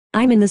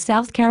I'm in the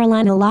South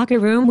Carolina locker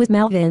room with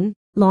Melvin,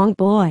 long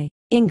boy,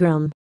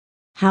 Ingram.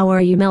 How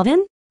are you,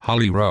 Melvin?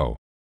 Holly Rowe.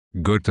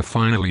 Good to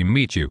finally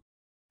meet you.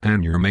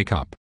 And your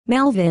makeup.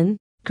 Melvin,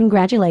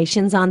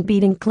 congratulations on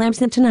beating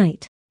Clemson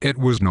tonight. It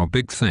was no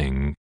big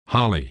thing,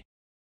 Holly.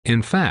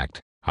 In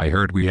fact, I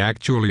heard we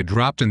actually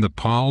dropped in the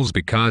polls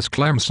because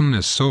Clemson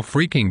is so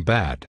freaking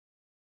bad.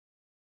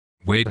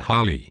 Wait,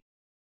 Holly.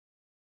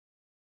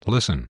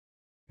 Listen.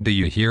 Do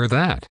you hear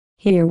that?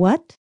 Hear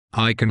what?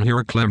 I can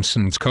hear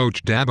Clemson's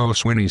coach Dabo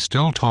Swinney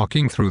still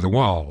talking through the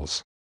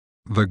walls.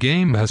 The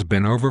game has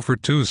been over for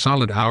 2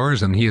 solid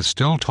hours and he is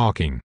still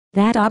talking.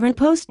 That Auburn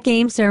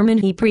post-game sermon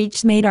he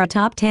preached made our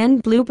top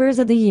 10 bloopers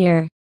of the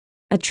year.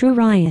 A true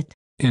riot.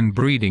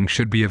 Inbreeding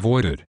should be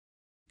avoided.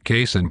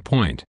 Case in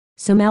point.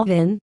 So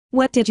Melvin,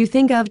 what did you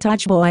think of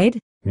Touch Boyd?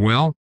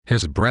 Well,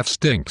 his breath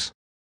stinks.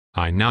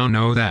 I now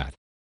know that.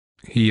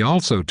 He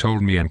also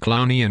told me and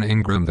Clowney and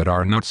Ingram that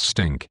our nuts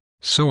stink,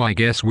 so I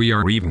guess we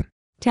are even.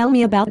 Tell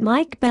me about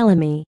Mike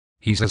Bellamy.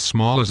 He's as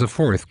small as a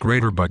 4th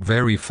grader but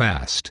very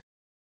fast.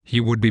 He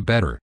would be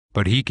better,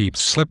 but he keeps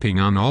slipping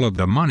on all of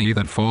the money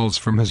that falls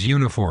from his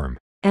uniform.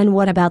 And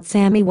what about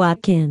Sammy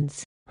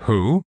Watkins?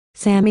 Who?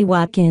 Sammy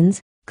Watkins,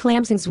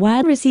 Clemson's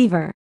wide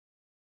receiver.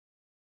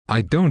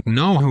 I don't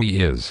know who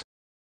he is.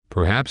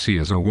 Perhaps he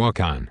is a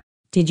walk-on.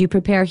 Did you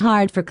prepare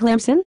hard for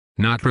Clemson?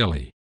 Not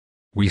really.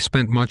 We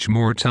spent much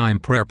more time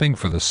prepping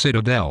for the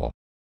Citadel.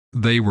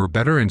 They were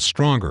better and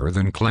stronger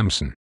than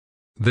Clemson.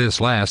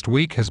 This last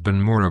week has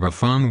been more of a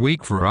fun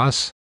week for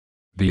us.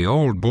 The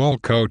old ball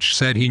coach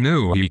said he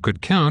knew he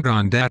could count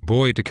on that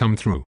boy to come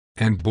through,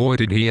 and boy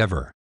did he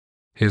ever.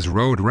 His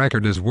road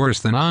record is worse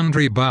than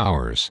Andre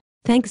Bauer's.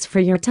 Thanks for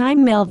your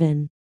time,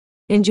 Melvin.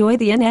 Enjoy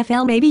the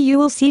NFL. Maybe you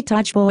will see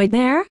Touch Boyd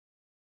there?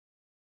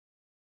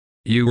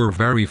 You were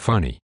very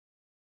funny.